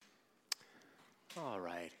All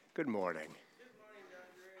right. Good morning.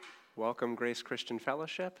 Welcome, Grace Christian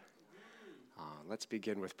Fellowship. Let's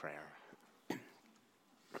begin with prayer.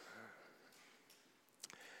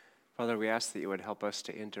 Father, we ask that you would help us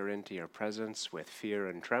to enter into your presence with fear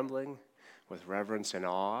and trembling, with reverence and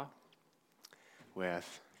awe,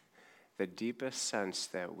 with the deepest sense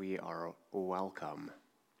that we are welcome,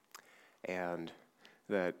 and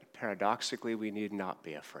that paradoxically we need not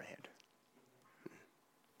be afraid.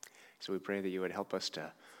 So we pray that you would help us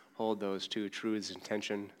to hold those two truths in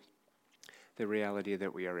tension, the reality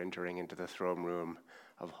that we are entering into the throne room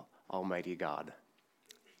of Almighty God,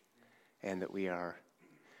 and that we are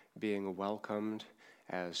being welcomed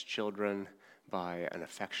as children by an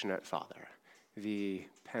affectionate Father, the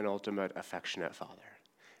penultimate affectionate Father.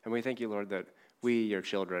 And we thank you, Lord, that we, your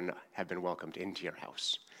children, have been welcomed into your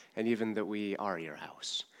house, and even that we are your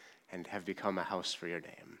house and have become a house for your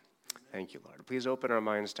name. Thank you, Lord. Please open our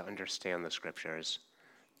minds to understand the Scriptures.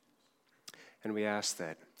 And we ask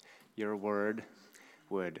that your word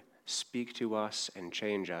would speak to us and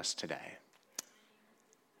change us today,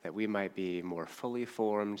 that we might be more fully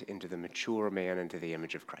formed into the mature man, into the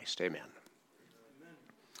image of Christ. Amen.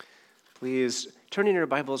 Please turn in your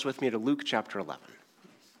Bibles with me to Luke chapter 11.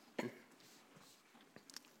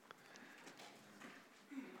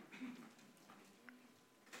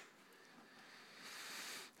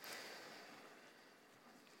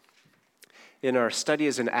 In our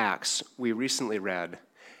studies in Acts, we recently read,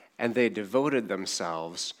 "And they devoted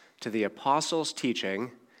themselves to the apostles'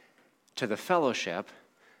 teaching, to the fellowship,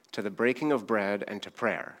 to the breaking of bread, and to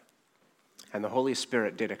prayer. And the Holy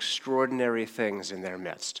Spirit did extraordinary things in their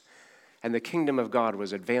midst, and the kingdom of God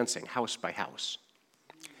was advancing house by house."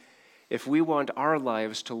 If we want our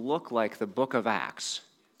lives to look like the book of Acts,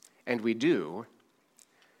 and we do,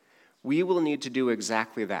 we will need to do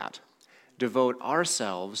exactly that, devote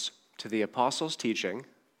ourselves to the apostles' teaching,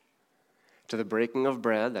 to the breaking of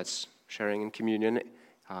bread, that's sharing in communion,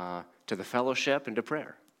 to the fellowship, and to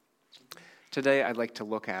prayer. Today, I'd like to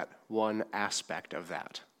look at one aspect of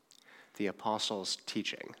that, the apostles'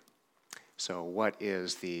 teaching. So what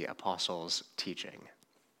is the apostles' teaching?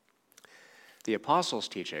 The apostles'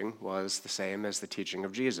 teaching was the same as the teaching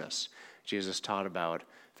of Jesus. Jesus taught about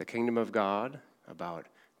the kingdom of God, about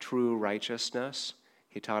true righteousness.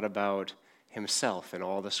 He taught about himself in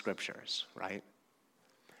all the Scriptures, right?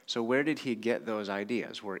 So where did he get those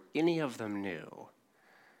ideas? Were any of them new?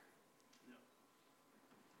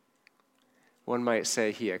 One might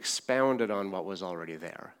say he expounded on what was already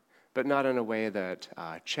there, but not in a way that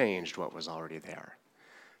changed what was already there.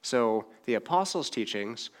 So the apostles'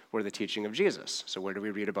 teachings were the teaching of Jesus. So where do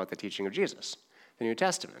we read about the teaching of Jesus? The New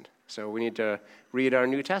Testament. So we need to read our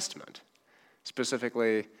New Testament.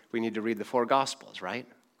 Specifically, we need to read the four Gospels, right?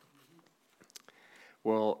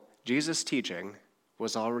 Well, Jesus' teaching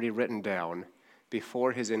was already written down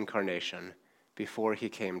before his incarnation, before he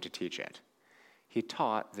came to teach it. He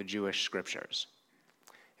taught the Jewish Scriptures.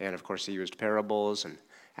 And of course, he used parables and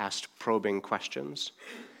asked probing questions,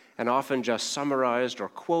 and often just summarized or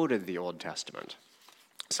quoted the Old Testament.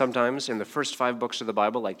 Sometimes in the first 5 books of the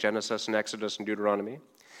Bible, like Genesis and Exodus and Deuteronomy,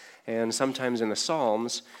 and sometimes in the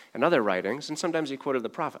Psalms and other writings, and sometimes he quoted the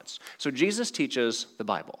prophets. So Jesus teaches the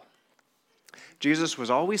Bible. Jesus was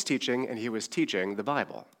always teaching, and he was teaching the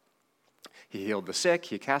Bible. He healed the sick,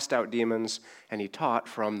 he cast out demons, and he taught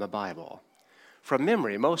from the Bible. From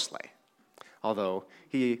memory, mostly, although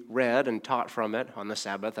he read and taught from it on the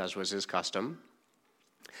Sabbath, as was his custom.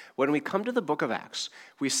 When we come to the book of Acts,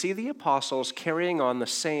 we see the apostles carrying on the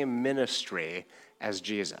same ministry as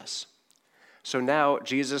Jesus. So now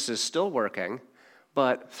Jesus is still working,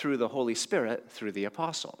 but through the Holy Spirit, through the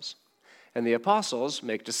apostles. And the apostles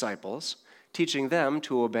make disciples, teaching them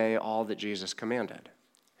to obey all that Jesus commanded.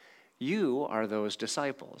 You are those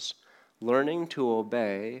disciples, learning to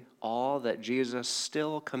obey all that Jesus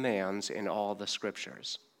still commands in all the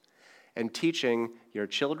Scriptures, and teaching your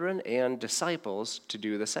children and disciples to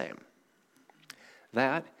do the same.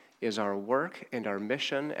 That is our work and our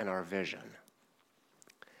mission and our vision.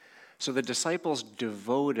 So the disciples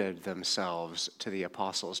devoted themselves to the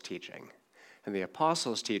apostles' teaching. And the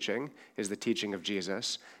apostles' teaching is the teaching of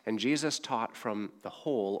Jesus, and Jesus taught from the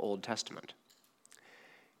whole Old Testament.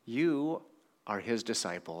 You are his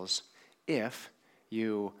disciples if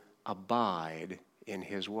you abide in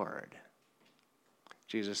his word.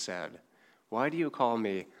 Jesus said, "Why do you call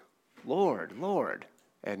me Lord, Lord,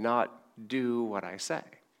 and not do what I say?"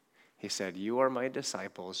 He said, "You are my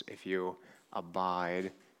disciples if you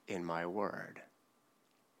abide in my word."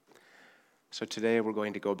 So today we're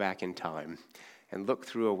going to go back in time, and look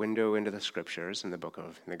through a window into the scriptures in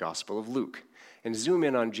the Gospel of Luke and zoom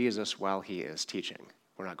in on Jesus while he is teaching.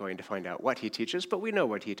 We're not going to find out what he teaches, but we know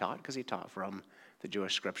what he taught because he taught from the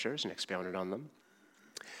Jewish scriptures and expounded on them.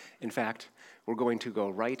 In fact, we're going to go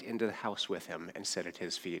right into the house with him and sit at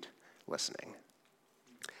his feet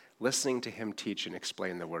listening to him teach and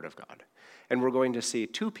explain the Word of God. And we're going to see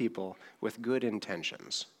two people with good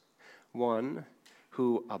intentions. One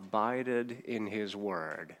who abided in his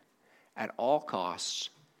word at all costs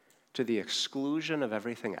to the exclusion of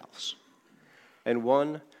everything else. And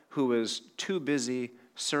one who is too busy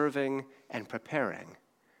serving and preparing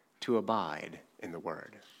to abide in the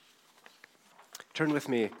word. Turn with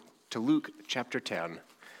me to Luke chapter 10,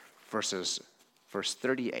 verse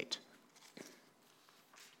 38.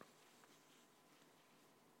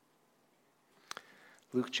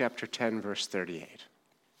 Luke chapter 10, verse 38.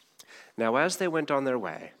 Now as they went on their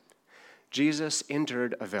way, Jesus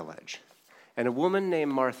entered a village, and a woman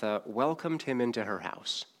named Martha welcomed him into her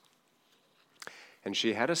house. And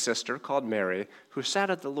she had a sister called Mary, who sat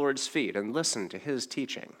at the Lord's feet and listened to his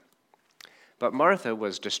teaching. But Martha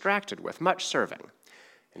was distracted with much serving,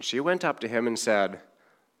 and she went up to him and said,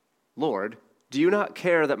 "Lord, do you not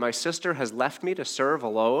care that my sister has left me to serve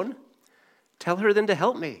alone? Tell her then to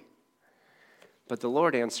help me." But the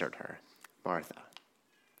Lord answered her, "Martha,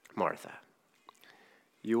 Martha,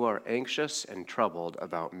 you are anxious and troubled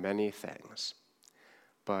about many things,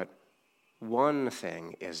 but one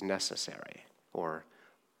thing is necessary, or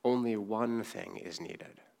only one thing is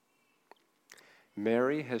needed.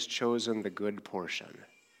 Mary has chosen the good portion,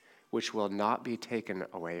 which will not be taken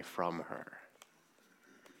away from her."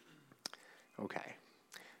 Okay,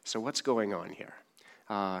 so what's going on here?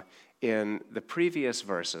 In the previous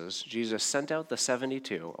verses, Jesus sent out the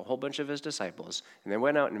 72, a whole bunch of his disciples, and they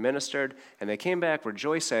went out and ministered, and they came back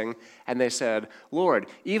rejoicing, and they said, "Lord,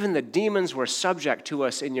 even the demons were subject to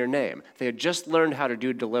us in your name." They had just learned how to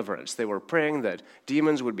do deliverance. They were praying that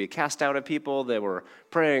demons would be cast out of people. They were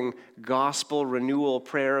praying gospel renewal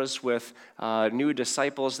prayers with new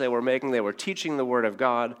disciples they were making. They were teaching the word of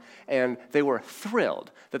God, and they were thrilled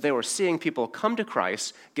that they were seeing people come to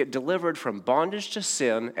Christ, get delivered from bondage to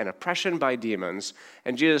sin and oppression by demons.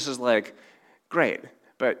 And Jesus is like, "Great,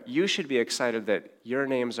 but you should be excited that your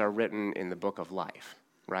names are written in the book of life,"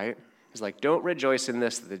 right? He's like, "Don't rejoice in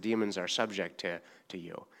this that the demons are subject to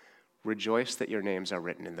you. Rejoice that your names are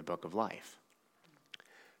written in the book of life."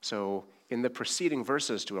 So in the preceding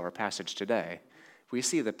verses to our passage today, we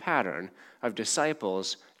see the pattern of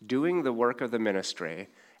disciples doing the work of the ministry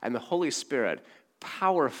and the Holy Spirit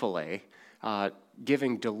powerfully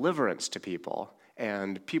giving deliverance to people,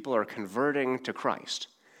 and people are converting to Christ.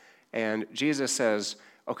 And Jesus says,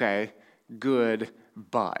 "Okay, good,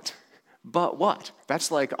 but what?"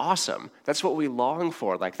 That's like awesome. That's what we long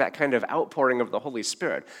for, like that kind of outpouring of the Holy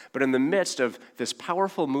Spirit. But in the midst of this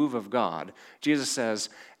powerful move of God, Jesus says,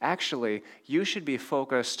 actually, you should be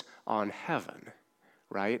focused on heaven,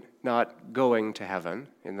 right? Not going to heaven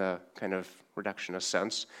in the kind of reductionist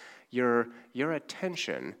sense. Your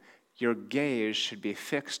attention, your gaze should be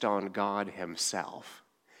fixed on God himself.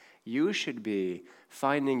 You should be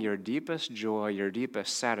finding your deepest joy, your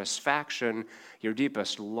deepest satisfaction, your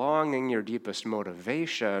deepest longing, your deepest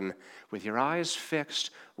motivation with your eyes fixed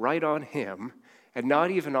right on him and not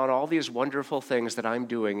even on all these wonderful things that I'm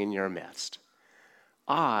doing in your midst.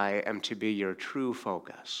 I am to be your true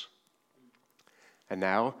focus. And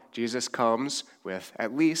now Jesus comes with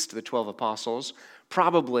at least the 12 apostles,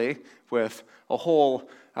 probably with a whole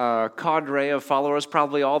cadre of followers,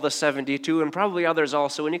 probably all the 72, and probably others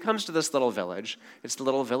also. When he comes to this little village, it's the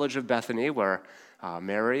little village of Bethany where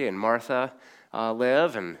Mary and Martha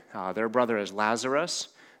live, and their brother is Lazarus,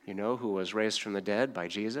 who was raised from the dead by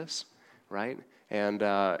Jesus, right?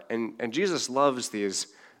 And Jesus loves this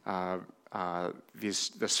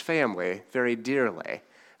family very dearly.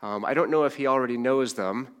 I don't know if he already knows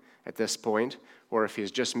them at this point or if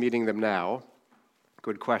he's just meeting them now.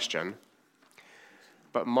 Good question.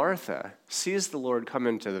 But Martha sees the Lord come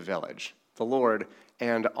into the village, the Lord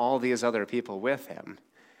and all these other people with him,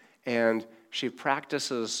 and she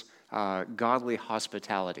practices godly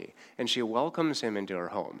hospitality, and she welcomes him into her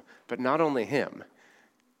home. But not only him,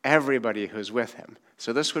 everybody who's with him.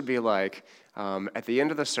 So this would be like, at the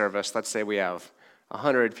end of the service, let's say we have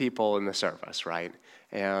 100 people in the service, right?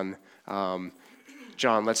 And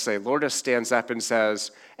John, let's say, Lourdes stands up and says,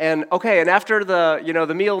 and after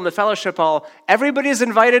the meal in the fellowship hall, everybody's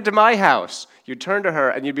invited to my house. You'd turn to her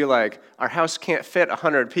and you'd be like, our house can't fit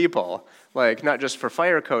 100 people. Like, not just for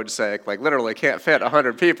fire code's sake, like literally can't fit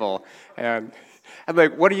 100 people. And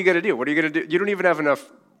like, what are you going to do? What are you going to do? You don't even have enough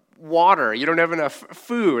water. You don't have enough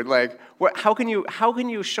food. Like, how can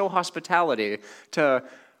you show hospitality to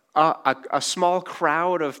a small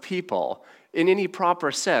crowd of people in any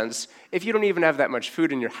proper sense if you don't even have that much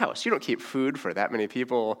food in your house? You don't keep food for that many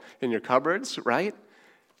people in your cupboards, right?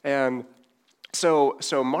 And so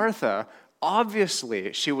Martha,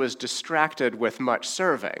 obviously, she was distracted with much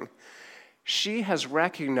serving. She has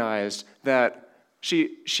recognized that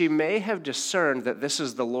she may have discerned that this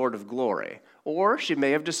is the Lord of glory, or she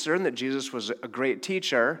may have discerned that Jesus was a great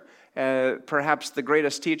teacher, perhaps the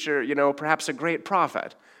greatest teacher, perhaps a great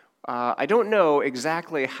prophet. I don't know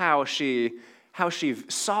exactly how she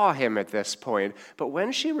saw him at this point, but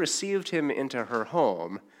when she received him into her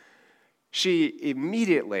home, she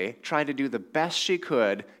immediately tried to do the best she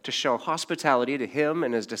could to show hospitality to him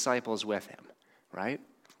and his disciples with him, right?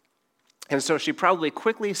 And so she probably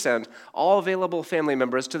quickly sent all available family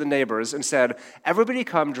members to the neighbors and said, everybody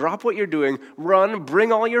come, drop what you're doing, run,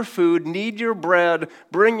 bring all your food, knead your bread,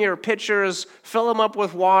 bring your pitchers, fill them up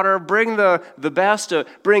with water, bring the best,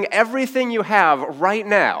 bring everything you have right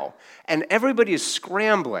now. And everybody's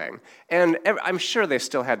scrambling, and I'm sure they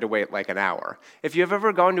still had to wait like an hour. If you've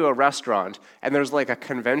ever gone to a restaurant and there's like a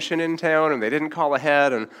convention in town and they didn't call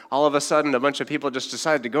ahead and all of a sudden a bunch of people just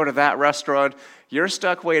decided to go to that restaurant, you're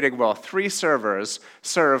stuck waiting while 3 servers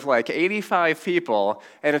serve like 85 people,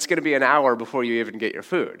 and it's going to be an hour before you even get your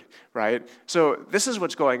food, right? So this is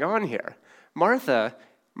what's going on here. Martha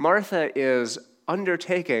is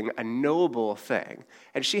undertaking a noble thing,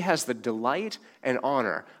 and she has the delight and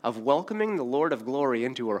honor of welcoming the Lord of glory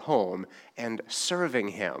into her home and serving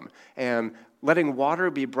him and letting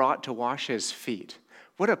water be brought to wash his feet.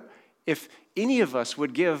 If any of us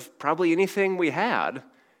would give probably anything we had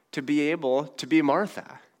to be able to be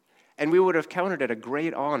Martha, and we would have counted it a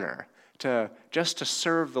great honor to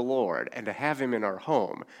serve the Lord and to have him in our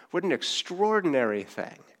home. What an extraordinary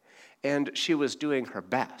thing. And she was doing her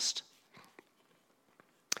best.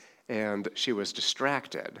 And she was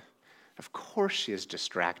distracted. Of course she is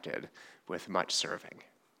distracted with much serving.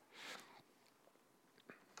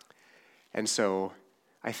 And so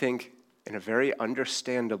I think in a very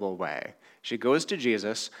understandable way, she goes to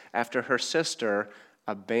Jesus after her sister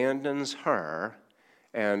abandons her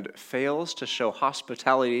and fails to show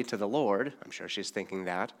hospitality to the Lord. I'm sure she's thinking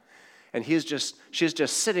that. And she's just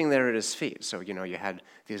sitting there at his feet. So, you had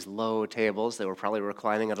these low tables. They were probably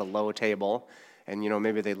reclining at a low table. And,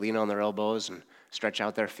 maybe they lean on their elbows and stretch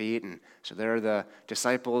out their feet. And so there are the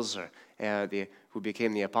disciples who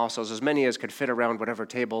became the apostles, as many as could fit around whatever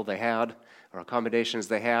table they had or accommodations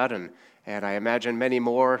they had. And I imagine many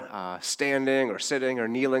more standing or sitting or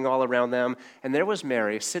kneeling all around them. And there was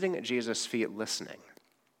Mary sitting at Jesus' feet listening.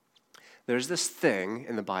 There's this thing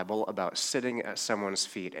in the Bible about sitting at someone's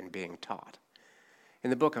feet and being taught. In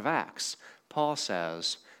the book of Acts, Paul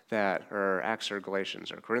says that, or Acts or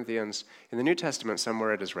Galatians or Corinthians, in the New Testament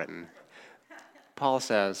somewhere it is written, Paul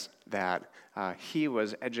says that he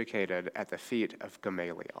was educated at the feet of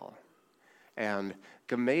Gamaliel. And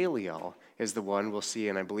Gamaliel is the one we'll see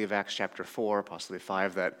in, I believe, Acts chapter 4, possibly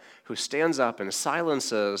 5, who stands up and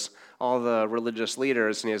silences all the religious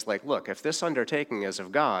leaders, and he's like, look, if this undertaking is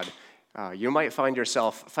of God, you might find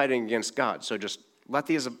yourself fighting against God. So just let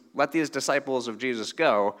these disciples of Jesus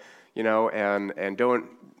go, and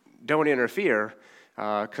don't interfere,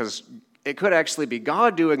 because it could actually be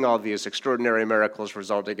God doing all these extraordinary miracles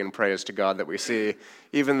resulting in praise to God that we see,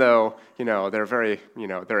 even though,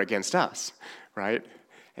 they're against us, right?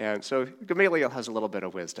 And so Gamaliel has a little bit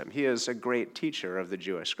of wisdom. He is a great teacher of the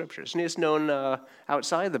Jewish scriptures, and he's known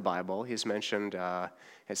outside the Bible. He's mentioned,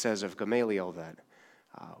 it says of Gamaliel that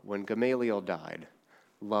when Gamaliel died,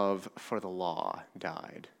 love for the law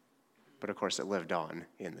died. But of course it lived on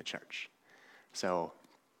in the church. So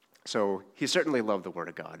he certainly loved the Word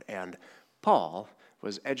of God. And Paul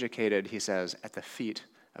was educated, he says, at the feet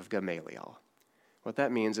of Gamaliel. What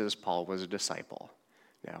that means is Paul was a disciple.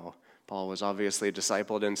 Now, Paul was obviously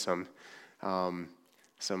discipled in some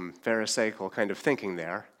Pharisaical kind of thinking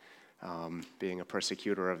there, being a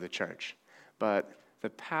persecutor of the church. But the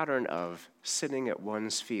pattern of sitting at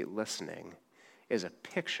one's feet listening is a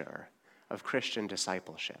picture of Christian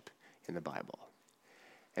discipleship in the Bible.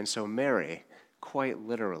 And so Mary, quite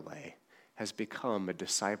literally, has become a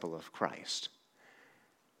disciple of Christ,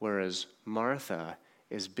 whereas Martha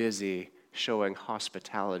is busy showing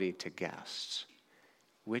hospitality to guests.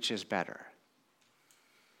 Which is better?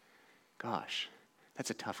 Gosh,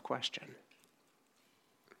 that's a tough question.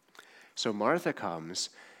 So Martha comes,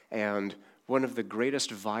 and one of the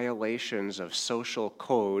greatest violations of social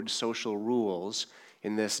code, social rules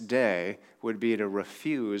in this day would be to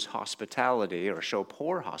refuse hospitality or show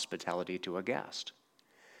poor hospitality to a guest.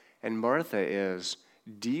 And Martha is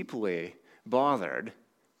deeply bothered,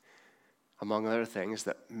 among other things,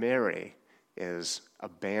 that Mary is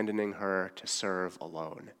abandoning her to serve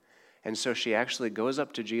alone. And so she actually goes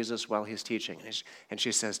up to Jesus while he's teaching, and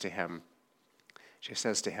she says to him,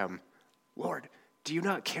 "Lord, do you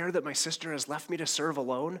not care that my sister has left me to serve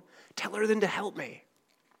alone? Tell her then to help me."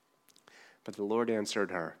 But the Lord answered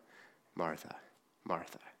her, "Martha,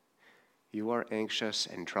 Martha, you are anxious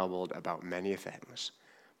and troubled about many things,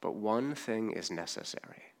 but one thing is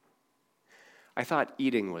necessary." I thought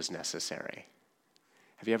eating was necessary.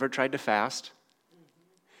 Have you ever tried to fast?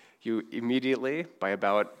 You immediately,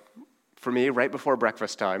 for me, right before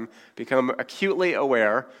breakfast time, become acutely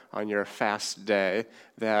aware on your fast day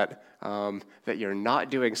that you're not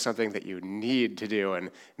doing something that you need to do,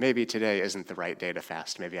 and maybe today isn't the right day to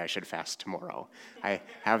fast. Maybe I should fast tomorrow. I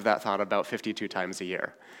have that thought about 52 times a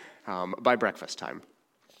year by breakfast time,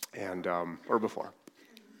 and or before.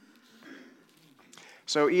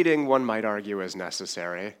 So eating, one might argue, is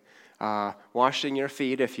necessary. Washing your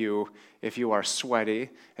feet if you are sweaty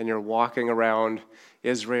and you're walking around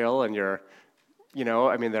Israel and there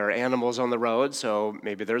are animals on the road, so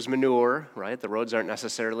maybe there's manure, right? The roads aren't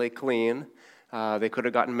necessarily clean. They could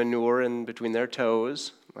have gotten manure in between their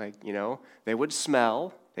toes. They would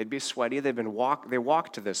smell. They'd be sweaty. They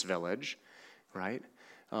walked to this village, right?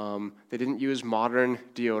 They didn't use modern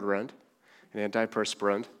deodorant and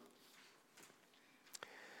antiperspirant.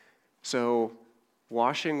 So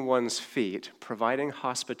washing one's feet, providing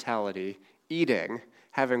hospitality, eating,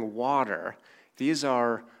 having water, these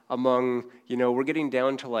are among, we're getting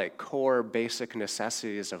down to like core basic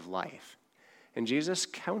necessities of life. And Jesus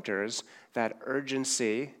counters that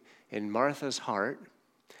urgency in Martha's heart,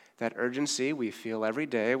 that urgency we feel every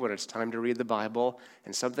day when it's time to read the Bible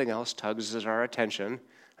and something else tugs at our attention.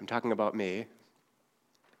 I'm talking about me.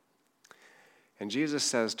 And Jesus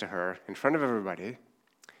says to her, in front of everybody,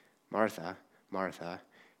 "Martha, Martha,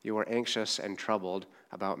 you are anxious and troubled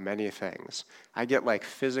about many things." I get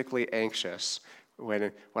physically anxious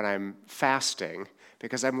when I'm fasting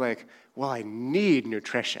because I'm I need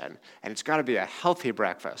nutrition and it's got to be a healthy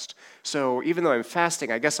breakfast. So even though I'm fasting,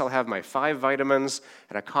 I guess I'll have my 5 vitamins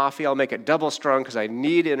and a coffee. I'll make it double strong because I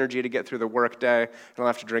need energy to get through the workday, and I'll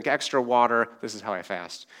have to drink extra water. This is how I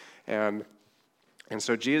fast. And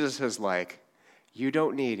so Jesus is like, you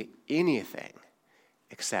don't need anything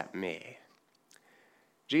except me.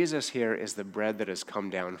 Jesus here is the bread that has come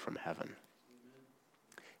down from heaven.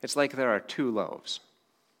 It's like there are 2 loaves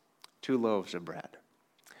of bread.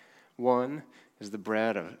 One is the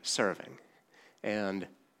bread of serving, and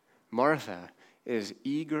Martha is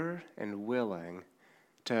eager and willing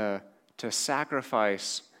to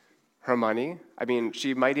sacrifice her money. I mean,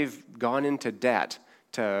 she might have gone into debt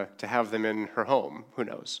to have them in her home. Who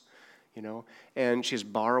knows? And she's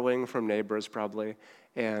borrowing from neighbors probably,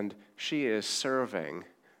 and she is serving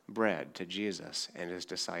bread to Jesus and his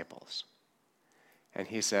disciples. And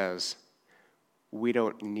he says, we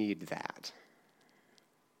don't need that.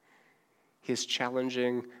 He's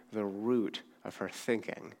challenging the root of her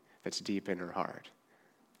thinking that's deep in her heart.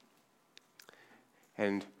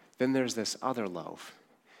 And then there's this other loaf.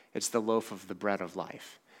 It's the loaf of the bread of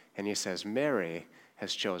life. And he says, Mary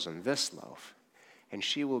has chosen this loaf, and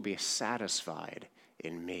she will be satisfied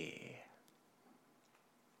in me.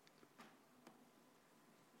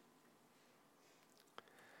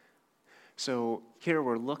 So here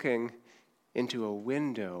we're looking into a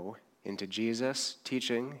window into Jesus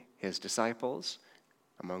teaching his disciples,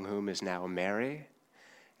 among whom is now Mary.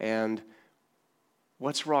 And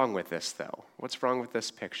what's wrong with this, though? What's wrong with this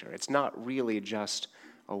picture? It's not really just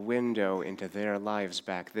a window into their lives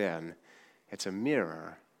back then. It's a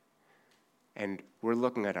mirror. And we're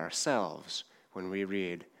looking at ourselves when we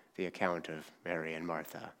read the account of Mary and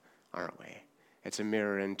Martha, aren't we? It's a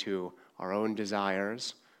mirror into our own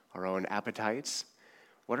desires, our own appetites.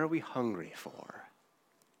 What are we hungry for?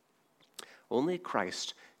 Only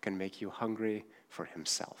Christ can make you hungry for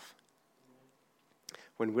himself.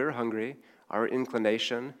 When we're hungry, our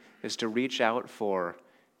inclination is to reach out for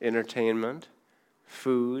entertainment,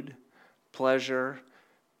 food, pleasure,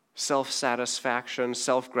 self-satisfaction,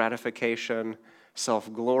 self-gratification,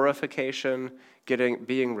 self-glorification,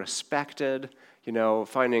 being respected,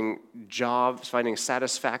 finding jobs, finding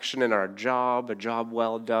satisfaction in our job, a job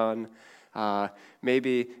well done,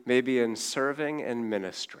 maybe in serving and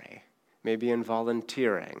ministry, maybe in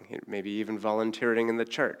volunteering, maybe even volunteering in the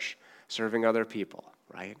church, serving other people,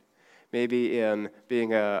 right? Maybe in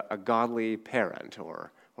being a godly parent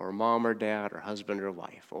or mom or dad or husband or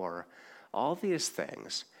wife, or all these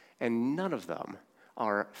things, and none of them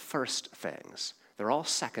are first things. They're all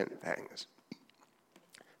second things.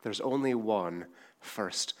 There's only one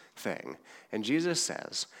first thing. And Jesus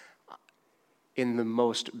says, in the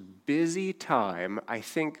most busy time I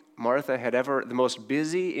think the most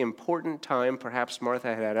busy, important time perhaps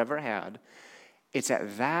Martha had ever had, it's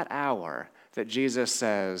at that hour that Jesus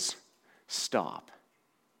says, stop,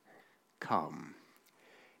 come.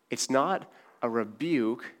 It's not a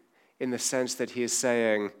rebuke in the sense that he is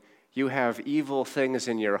saying, you have evil things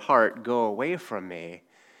in your heart, go away from me.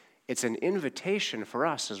 It's an invitation for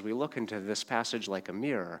us as we look into this passage like a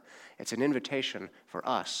mirror. It's an invitation for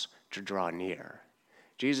us to draw near.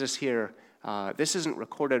 Jesus here, this isn't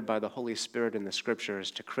recorded by the Holy Spirit in the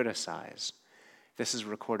Scriptures to criticize. This is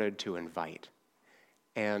recorded to invite.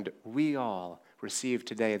 And we all receive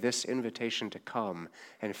today this invitation to come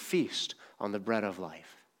and feast on the bread of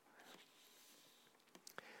life.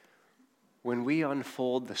 When we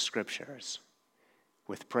unfold the Scriptures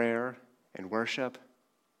with prayer and worship,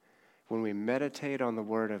 when we meditate on the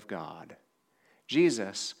Word of God,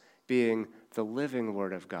 Jesus being the living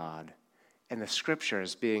Word of God, and the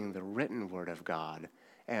Scriptures being the written Word of God,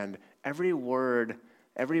 and every word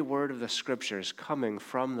of the Scriptures coming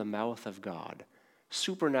from the mouth of God,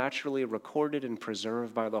 supernaturally recorded and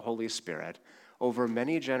preserved by the Holy Spirit over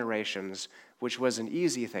many generations, which was an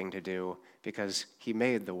easy thing to do because he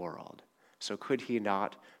made the world. So could he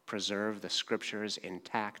not preserve the Scriptures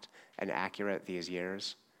intact and accurate these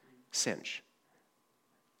years? Cinch.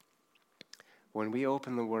 When we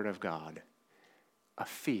open the Word of God, a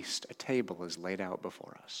feast, a table is laid out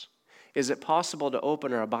before us. Is it possible to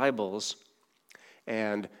open our Bibles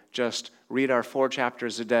and just read our 4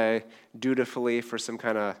 chapters a day dutifully for some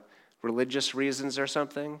kind of religious reasons or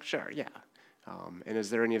something? Sure, yeah. And is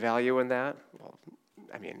there any value in that? Well,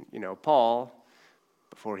 I mean, Paul,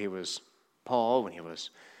 before he was Paul, when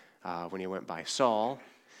he went by Saul,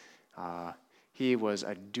 he was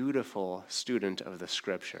a dutiful student of the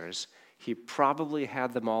Scriptures. He probably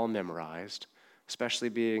had them all memorized, especially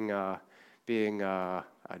being a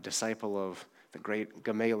disciple of the great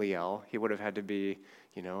Gamaliel. He would have had to be,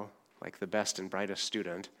 like the best and brightest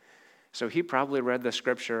student. So he probably read the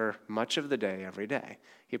Scripture much of the day, every day.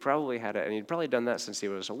 He probably had it, and he'd probably done that since he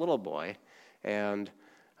was a little boy, and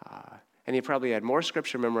he probably had more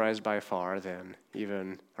Scripture memorized by far than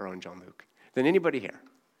even our own John Luke, than anybody here,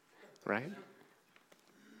 right?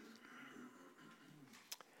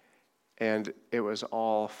 And it was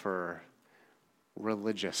all for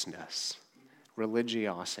religiousness,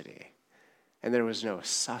 religiosity, and there was no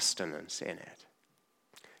sustenance in it.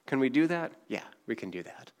 Can we do that? Yeah, we can do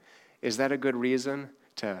that. Is that a good reason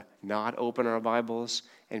to not open our Bibles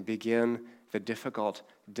and begin the difficult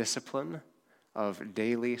discipline of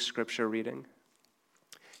daily Scripture reading?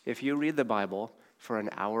 If you read the Bible for an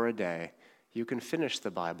hour a day, you can finish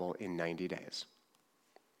the Bible in 90 days.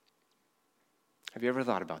 Have you ever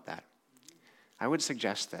thought about that? I would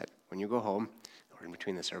suggest that when you go home, or in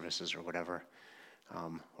between the services or whatever,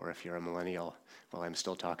 or if you're a millennial while I'm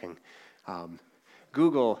still talking,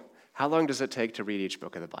 Google, how long does it take to read each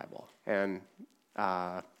book of the Bible? And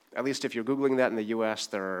at least if you're Googling that in the U.S.,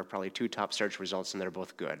 there are probably 2 top search results, and they're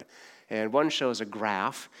both good. And one shows a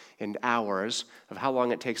graph in hours of how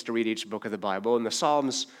long it takes to read each book of the Bible. And the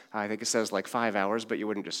Psalms, I think it says like 5 hours, but you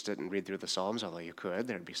wouldn't just sit and read through the Psalms, although you could.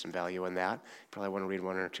 There'd be some value in that. You probably want to read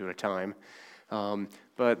 1 or 2 at a time.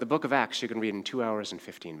 But the book of Acts you can read in 2 hours and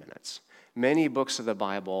 15 minutes. Many books of the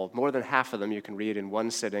Bible, more than half of them, you can read in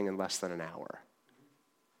one sitting in less than an hour.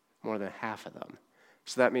 More than half of them.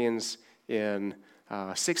 So that means in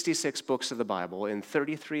 66 books of the Bible, in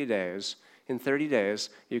 33 days, in 30 days,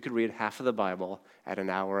 you could read half of the Bible at an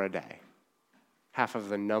hour a day. Half of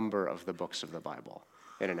the number of the books of the Bible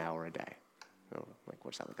in an hour a day. Oh,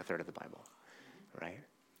 what's that, like a third of the Bible, right?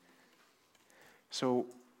 So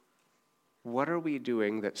what are we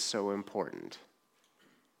doing that's so important?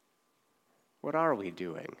 What are we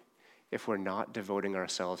doing if we're not devoting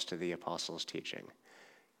ourselves to the apostles' teaching?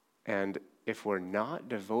 And if we're not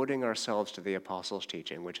devoting ourselves to the apostles'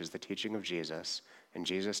 teaching, which is the teaching of Jesus, and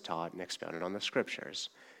Jesus taught and expounded on the Scriptures,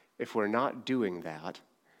 if we're not doing that,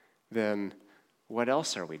 then what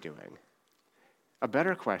else are we doing? A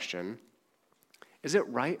better question, is it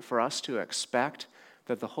right for us to expect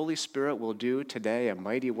that the Holy Spirit will do today a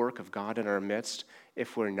mighty work of God in our midst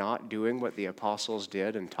if we're not doing what the apostles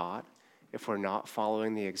did and taught, if we're not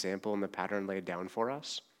following the example and the pattern laid down for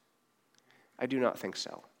us? I do not think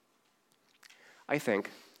so. I think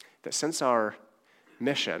that since our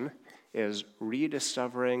mission is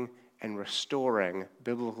rediscovering and restoring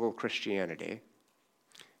biblical Christianity,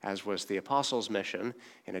 as was the apostles' mission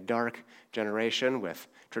in a dark generation with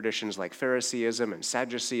traditions like Phariseeism and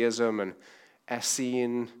Sadduceeism and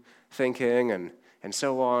Essene thinking and and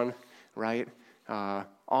so on, right?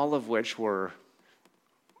 All of which were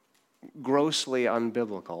grossly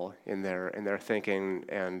unbiblical in their thinking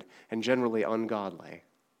and generally ungodly.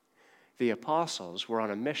 The apostles were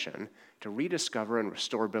on a mission to rediscover and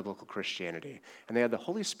restore biblical Christianity, and they had the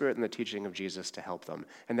Holy Spirit and the teaching of Jesus to help them.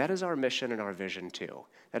 And that is our mission and our vision too.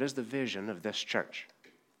 That is the vision of this church.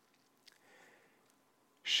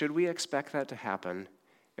 Should we expect that to happen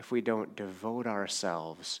if we don't devote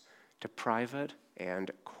ourselves to private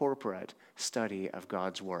and corporate study of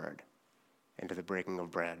God's word and to the breaking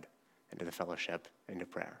of bread and to the fellowship and to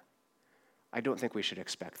prayer? I don't think we should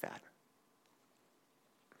expect that.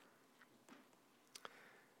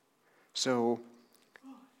 So,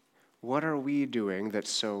 what are we doing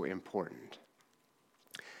that's so important?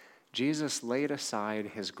 Jesus laid aside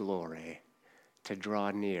his glory to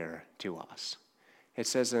draw near to us. It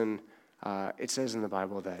says in the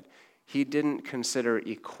Bible that he didn't consider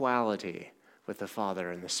equality with the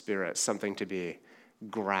Father and the Spirit something to be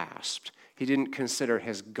grasped. He didn't consider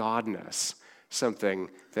his godness something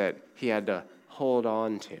that he had to hold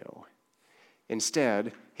on to.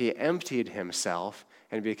 Instead, he emptied himself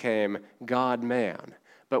and became God-man,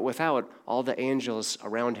 but without all the angels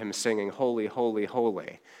around him singing, "Holy, holy,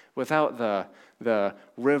 holy," without the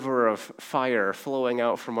river of fire flowing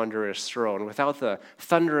out from under his throne, without the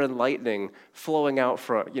thunder and lightning flowing out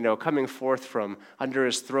from, coming forth from under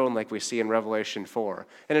his throne like we see in Revelation 4.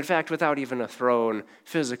 And in fact, without even a throne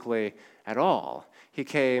physically at all. He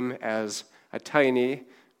came as a tiny,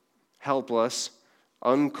 helpless,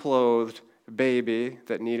 unclothed baby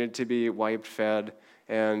that needed to be wiped, fed,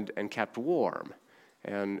 and kept warm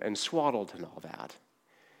and swaddled and all that.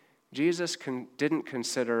 Jesus didn't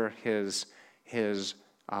consider his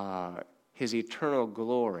eternal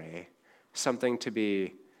glory something to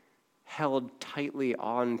be held tightly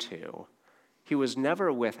onto. He was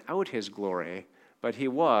never without his glory, but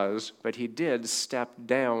he did step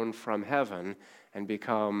down from heaven and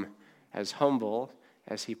become as humble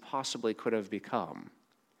as he possibly could have become.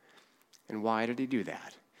 And why did he do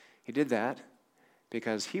that? He did that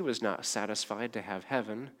because he was not satisfied to have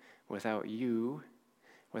heaven without you,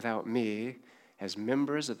 without me, as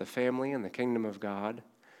members of the family and the kingdom of God,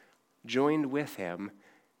 joined with him,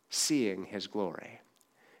 seeing his glory.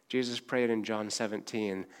 Jesus prayed in John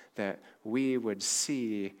 17 that we would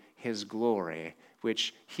see his glory,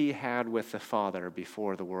 which he had with the Father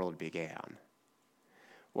before the world began.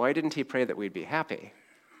 Why didn't he pray that we'd be happy?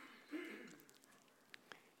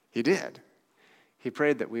 He did. He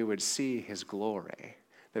prayed that we would see his glory,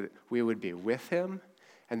 that we would be with him,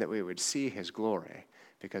 and that we would see his glory,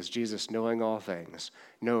 because Jesus, knowing all things,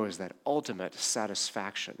 knows that ultimate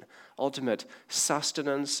satisfaction, ultimate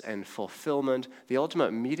sustenance and fulfillment, the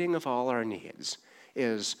ultimate meeting of all our needs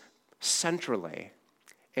is centrally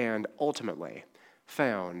and ultimately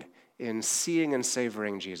found in seeing and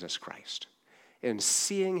savoring Jesus Christ, in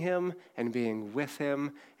seeing him and being with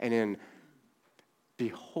him, and in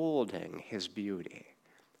beholding his beauty,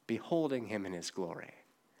 beholding him in his glory.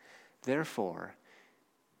 Therefore,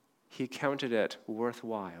 he counted it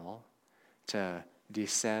worthwhile to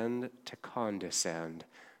descend, to condescend,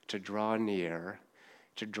 to draw near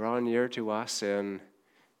to us in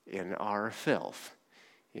our filth,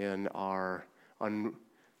 in our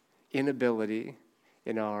inability,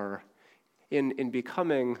 in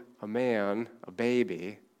becoming a man, a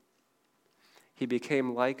baby. He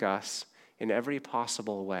became like us in every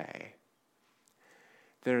possible way.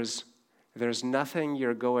 There's nothing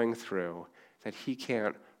you're going through that he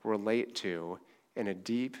can't relate to in a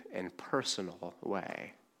deep and personal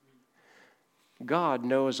way. God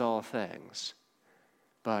knows all things,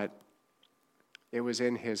 but it was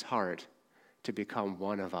in his heart to become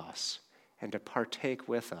one of us and to partake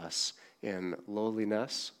with us in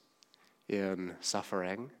lowliness, in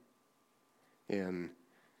suffering, in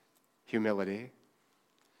humility,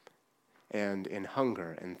 and in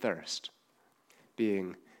hunger and thirst,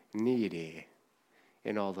 being needy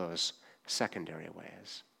in all those secondary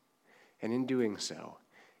ways. And in doing so,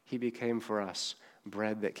 he became for us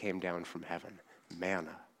bread that came down from heaven,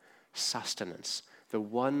 manna, sustenance, the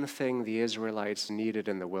one thing the Israelites needed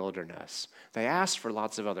in the wilderness. They asked for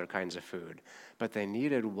lots of other kinds of food, but they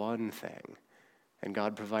needed one thing, and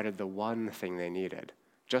God provided the one thing they needed,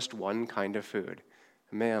 just one kind of food,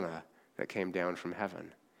 manna that came down from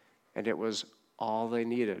heaven. And it was all they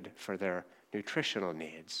needed for their nutritional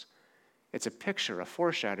needs. It's a picture, a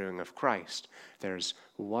foreshadowing of Christ. There's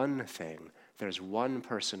one thing, there's one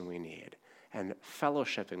person we need, and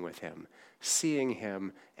fellowshipping with him, seeing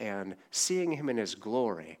him in his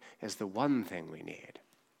glory is the one thing we need.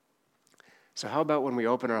 So how about when we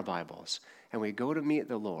open our Bibles and we go to meet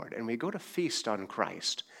the Lord and we go to feast on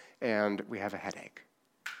Christ and we have a headache?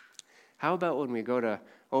 How about when we go to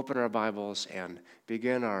open our Bibles and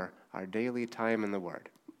begin our daily time in the Word?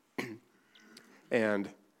 And,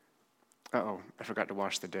 I forgot to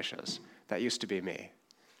wash the dishes. That used to be me.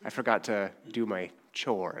 I forgot to do my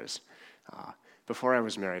chores. Before I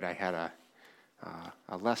was married, I had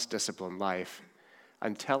a less disciplined life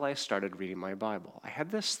until I started reading my Bible. I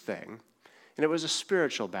had this thing, and it was a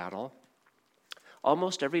spiritual battle.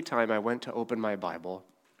 Almost every time I went to open my Bible,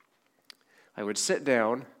 I would sit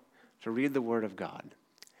down to read the Word of God.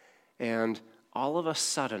 And all of a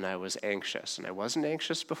sudden, I was anxious. And I wasn't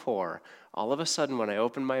anxious before. All of a sudden, when I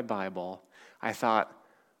opened my Bible, I thought,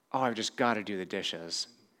 I've just got to do the dishes.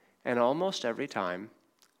 And almost every time,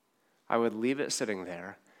 I would leave it sitting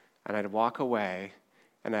there, and I'd walk away,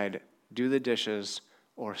 and I'd do the dishes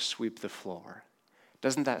or sweep the floor.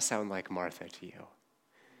 Doesn't that sound like Martha to you?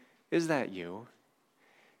 Is that you?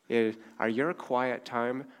 Are your quiet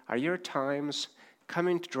time, are your times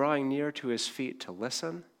drawing near to his feet to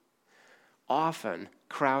listen? Often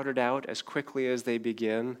crowded out as quickly as they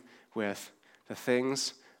begin with the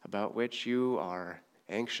things about which you are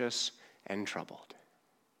anxious and troubled.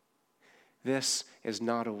 This is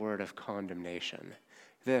not a word of condemnation.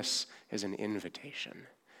 This is an invitation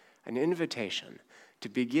to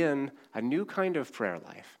begin a new kind of prayer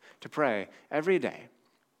life, to pray every day,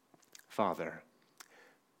 Father,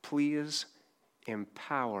 please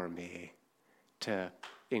empower me to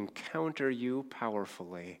encounter you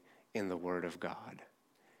powerfully in the Word of God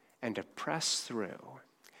and to press through.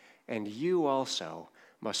 And you also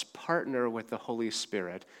must partner with the Holy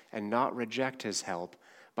Spirit and not reject his help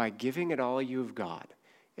by giving it all you've got.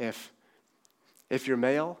 If you're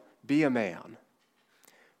male, be a man.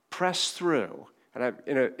 Press through. And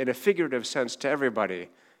in a figurative sense to everybody,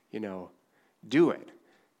 do it.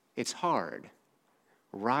 It's hard.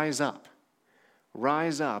 Rise up.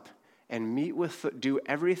 Rise up and do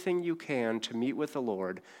everything you can to meet with the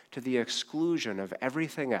Lord to the exclusion of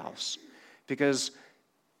everything else. Because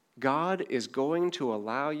God is going to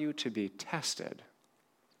allow you to be tested.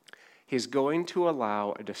 He's going to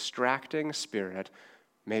allow a distracting spirit,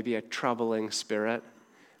 maybe a troubling spirit,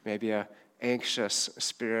 maybe a anxious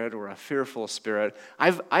spirit or a fearful spirit.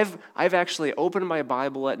 I've actually opened my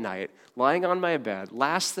Bible at night, lying on my bed,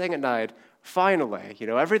 last thing at night, finally,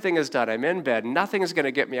 everything is done. I'm in bed. Nothing is going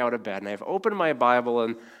to get me out of bed. And I've opened my Bible,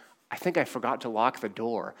 and I think I forgot to lock the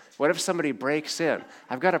door. What if somebody breaks in?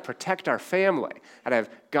 I've got to protect our family. And I've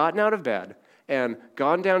gotten out of bed and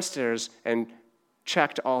gone downstairs and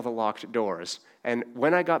checked all the locked doors. And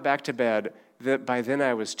when I got back to bed, by then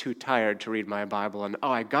I was too tired to read my Bible. And,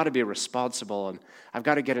 I've got to be responsible, and I've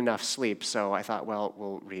got to get enough sleep. So I thought,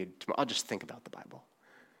 we'll read tomorrow. I'll just think about the Bible.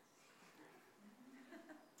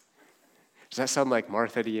 Does that sound like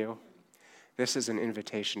Martha to you? This is an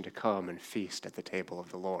invitation to come and feast at the table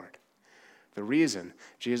of the Lord. The reason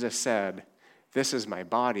Jesus said, this is my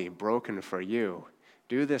body broken for you.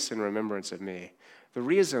 Do this in remembrance of me. The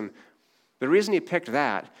reason he picked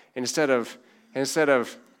that instead of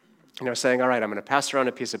saying, all right, I'm going to pass around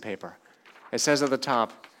a piece of paper. It says at the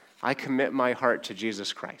top, I commit my heart to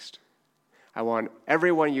Jesus Christ. I want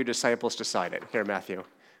every one of you disciples to sign it. Here, Matthew,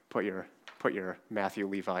 put your Matthew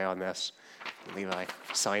Levi on this. Levi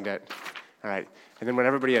signed it. All right. And then when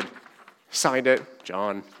everybody had signed it,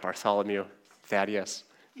 John, Bartholomew, Thaddeus,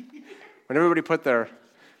 when everybody put their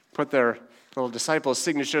little disciples'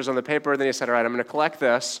 signatures on the paper, then he said, all right, I'm going to collect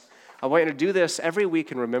this. I want you to do this every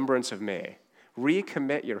week in remembrance of me.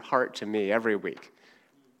 Recommit your heart to me every week.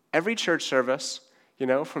 Every church service,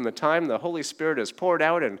 from the time the Holy Spirit is poured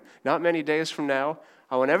out and not many days from now,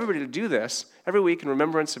 I want everybody to do this every week in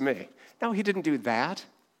remembrance of me. No, he didn't do that.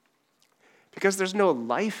 Because there's no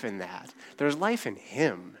life in that. There's life in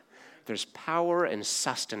him. There's power and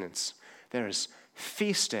sustenance. There's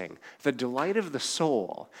feasting, the delight of the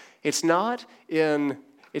soul. It's not in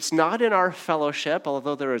our fellowship,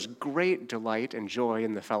 although there is great delight and joy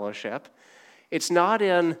in the fellowship. It's not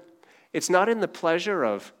in the pleasure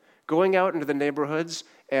of going out into the neighborhoods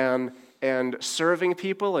and serving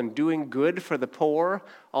people and doing good for the poor,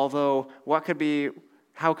 although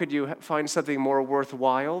how could you find something more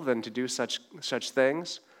worthwhile than to do such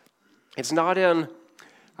things? It's not in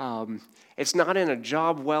a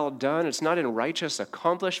job well done. It's not in righteous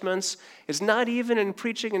accomplishments. It's not even in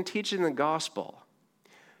preaching and teaching the gospel.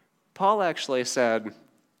 Paul actually said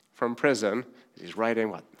from prison, he's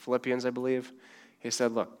writing, Philippians, I believe. He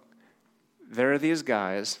said, look, there are these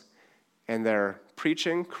guys, and they're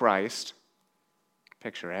preaching Christ.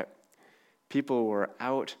 Picture it. People were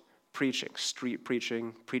out preaching, street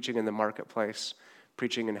preaching, preaching in the marketplace,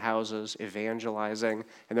 preaching in houses, evangelizing,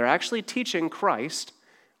 and they're actually teaching Christ,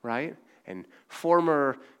 right? And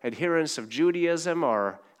former adherents of Judaism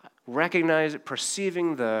are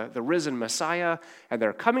perceiving the risen Messiah, and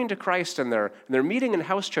they're coming to Christ, and they're meeting in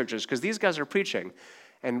house churches because these guys are preaching.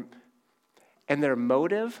 And their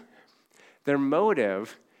motive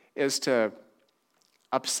is to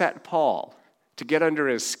upset Paul, to get under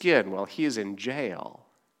his skin while he's in jail.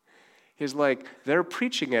 He's like, they're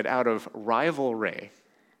preaching it out of rivalry,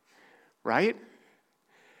 right?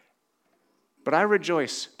 But I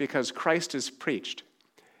rejoice because Christ is preached.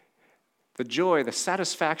 The joy, the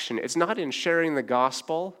satisfaction, it's not in sharing the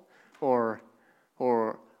gospel or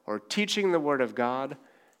teaching the word of God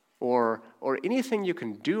or anything you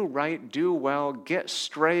can do right, do well, get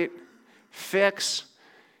straight, fix.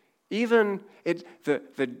 Even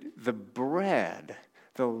the bread,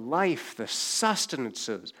 the life, the sustenance,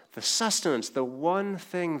 the one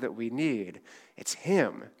thing that we need, it's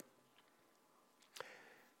Him.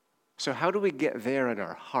 So how do we get there in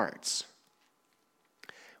our hearts?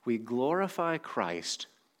 We glorify Christ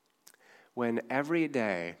when every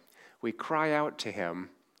day we cry out to Him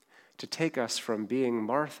to take us from being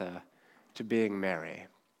Martha to being Mary.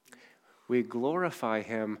 We glorify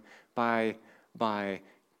Him by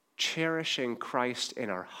cherishing Christ in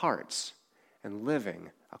our hearts and living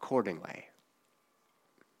accordingly.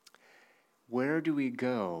 Where do we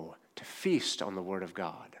go to feast on the Word of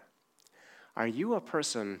God? Are you a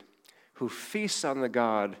person who feasts on the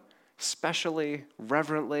God specially,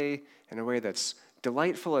 reverently, in a way that's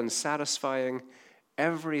delightful and satisfying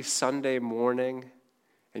every Sunday morning,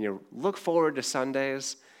 and you look forward to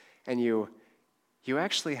Sundays, and you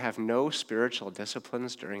actually have no spiritual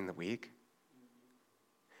disciplines during the week?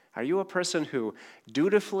 Are you a person who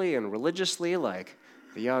dutifully and religiously, like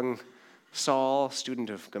the young Saul, student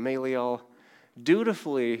of Gamaliel,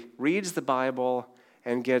 dutifully reads the Bible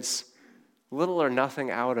and gets little or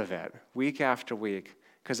nothing out of it week after week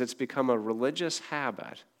because it's become a religious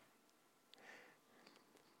habit?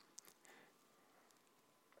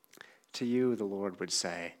 To you, the Lord would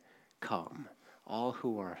say, "Come, all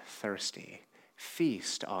who are thirsty,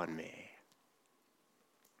 feast on me."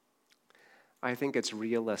 I think it's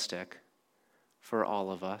realistic for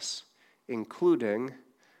all of us, including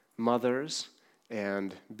mothers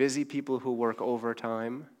and busy people who work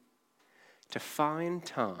overtime, to find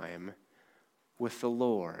time with the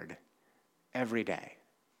Lord every day.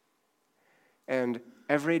 And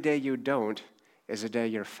every day you don't is a day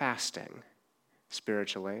you're fasting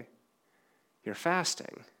spiritually. You're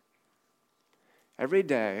fasting. Every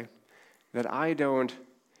day that I don't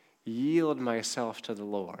yield myself to the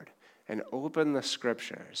Lord and open the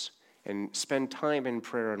Scriptures and spend time in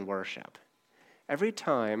prayer and worship, every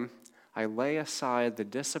time I lay aside the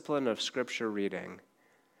discipline of Scripture reading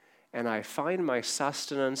and I find my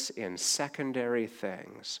sustenance in secondary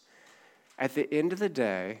things, at the end of the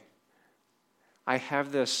day, I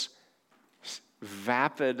have this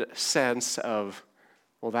vapid sense of,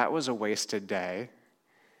 well, that was a wasted day.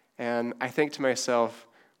 And I think to myself,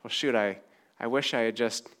 well, shoot, I wish I had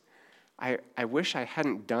I wish I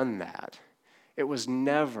hadn't done that. It was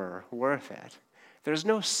never worth it. There's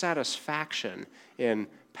no satisfaction in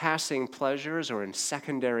passing pleasures or in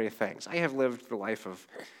secondary things. I have lived the life of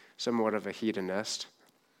somewhat of a hedonist,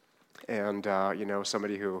 and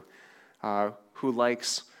somebody who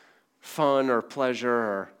likes fun or pleasure,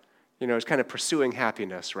 or is kind of pursuing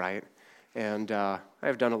happiness, right? And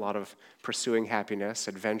I've done a lot of pursuing happiness,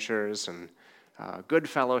 adventures, and good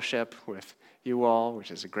fellowship with you all,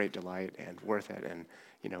 which is a great delight and worth it, and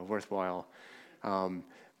worthwhile.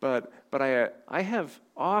 But I have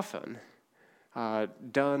often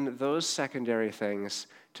done those secondary things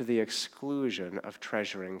to the exclusion of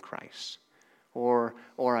treasuring Christ, or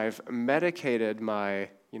I've medicated my.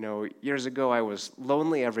 Years ago I was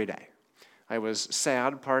lonely every day. I was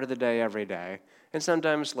sad part of the day every day. And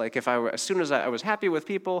sometimes, like, as soon as I was happy with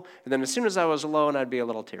people, and then as soon as I was alone, I'd be a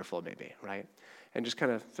little tearful, maybe, right? And just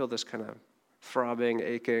kind of feel this kind of throbbing,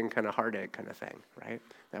 aching, kind of heartache kind of thing, right?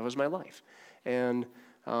 That was my life. And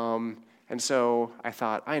so I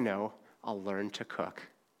thought, I know, I'll learn to cook.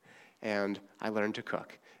 And I learned to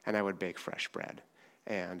cook, and I would bake fresh bread.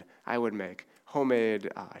 And I would make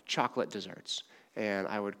homemade chocolate desserts, and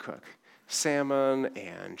I would cook salmon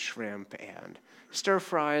and shrimp and stir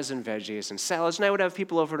fries and veggies and salads, and I would have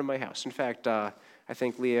people over to my house. In fact, I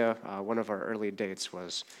think Leah, one of our early dates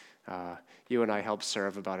was you and I helped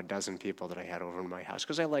serve about a dozen people that I had over in my house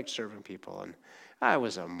because I liked serving people, and I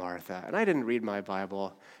was a Martha, and I didn't read my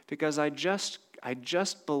Bible because I just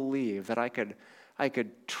believed that I could I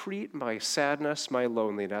could treat my sadness, my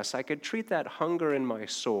loneliness, I could treat that hunger in my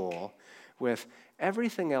soul with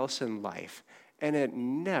everything else in life, and it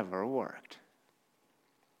never worked.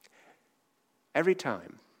 Every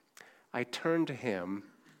time I turned to him,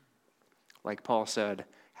 like Paul said,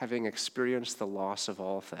 having experienced the loss of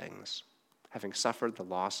all things, having suffered the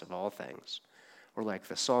loss of all things, or like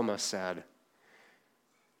the psalmist said,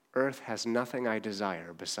 earth has nothing I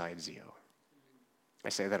desire besides you. I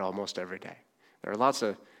say that almost every day. There are lots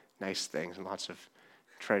of nice things and lots of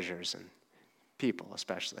treasures and people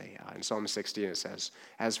especially. In Psalm 16 it says,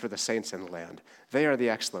 as for the saints in the land, they are the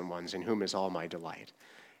excellent ones in whom is all my delight.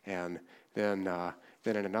 And then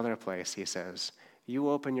in another place he says, you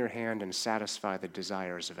open your hand and satisfy the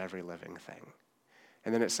desires of every living thing.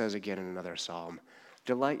 And then it says again in another psalm,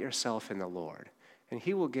 delight yourself in the Lord, and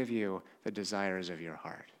he will give you the desires of your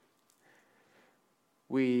heart.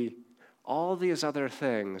 All these other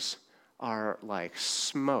things are like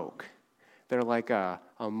smoke. They're like a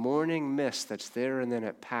morning mist that's there and then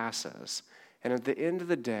it passes. And at the end of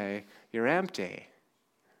the day, you're empty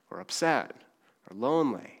or upset or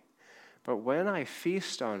lonely. But when I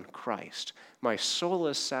feast on Christ, my soul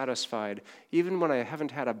is satisfied even when I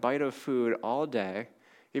haven't had a bite of food all day,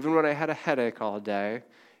 even when I had a headache all day,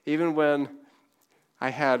 even when I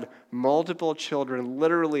had multiple children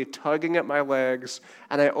literally tugging at my legs,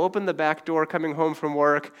 and I opened the back door coming home from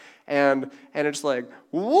work, and it's like,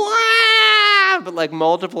 wow, but like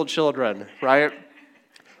multiple children, right?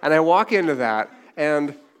 And I walk into that,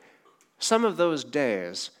 and some of those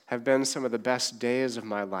days have been some of the best days of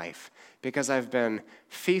my life because I've been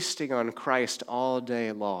feasting on Christ all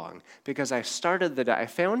day long. Because I started the day, I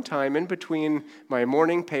found time in between my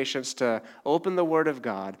morning patience to open the Word of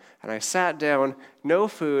God, and I sat down, no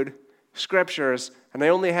food, scriptures, and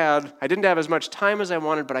I didn't have as much time as I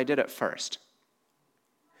wanted, but I did it first.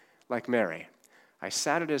 Like Mary, I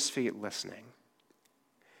sat at his feet listening,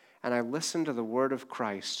 and I listened to the Word of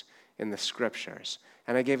Christ in the scriptures,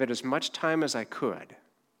 and I gave it as much time as I could.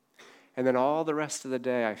 And then all the rest of the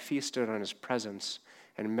day, I feasted on his presence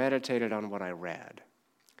and meditated on what I read.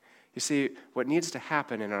 You see, what needs to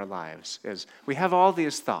happen in our lives is we have all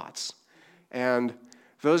these thoughts, and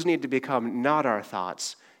those need to become not our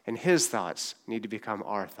thoughts, and his thoughts need to become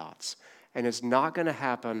our thoughts. And it's not going to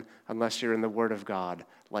happen unless you're in the Word of God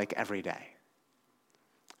like every day,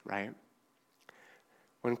 right?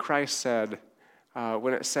 When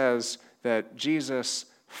when it says that Jesus,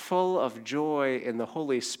 full of joy in the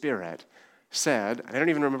Holy Spirit, said, I don't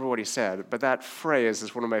even remember what he said, but that phrase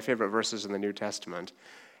is one of my favorite verses in the New Testament,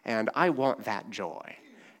 and I want that joy,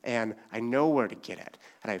 and I know where to get it,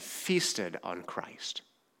 and I've feasted on Christ.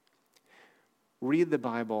 Read the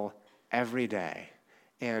Bible every day,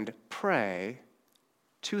 and pray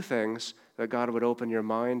 2 things: that God would open your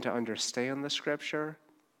mind to understand the Scripture,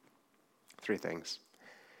 3 things: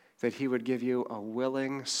 that he would give you a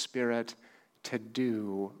willing spirit to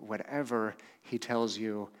do whatever he tells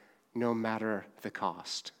you, no matter the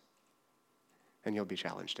cost. And you'll be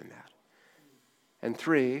challenged in that. And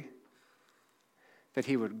 3, that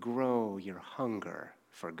he would grow your hunger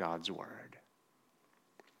for God's word.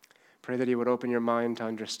 Pray that he would open your mind to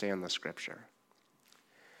understand the Scripture.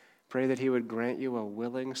 Pray that he would grant you a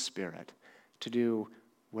willing spirit to do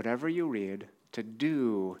whatever you read,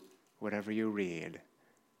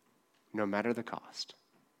 no matter the cost.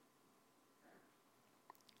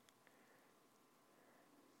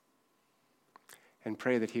 And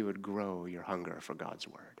pray that he would grow your hunger for God's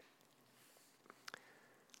word.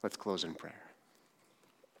 Let's close in prayer.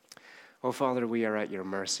 Oh, Father, we are at your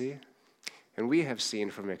mercy, and we have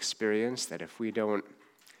seen from experience that if we don't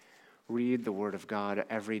read the Word of God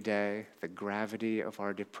every day, the gravity of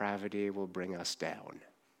our depravity will bring us down.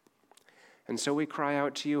 And so we cry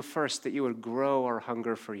out to you first that you would grow our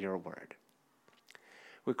hunger for your word.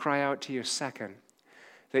 We cry out to you second,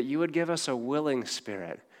 that you would give us a willing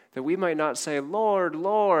spirit, that we might not say, Lord,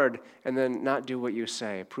 Lord, and then not do what you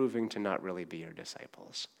say, proving to not really be your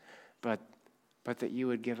disciples, but that you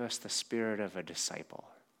would give us the spirit of a disciple,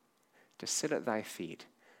 to sit at thy feet,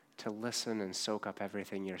 to listen and soak up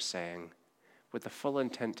everything you're saying with the full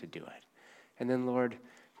intent to do it. And then, Lord,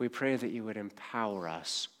 we pray that you would empower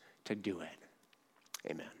us to do it.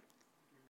 Amen.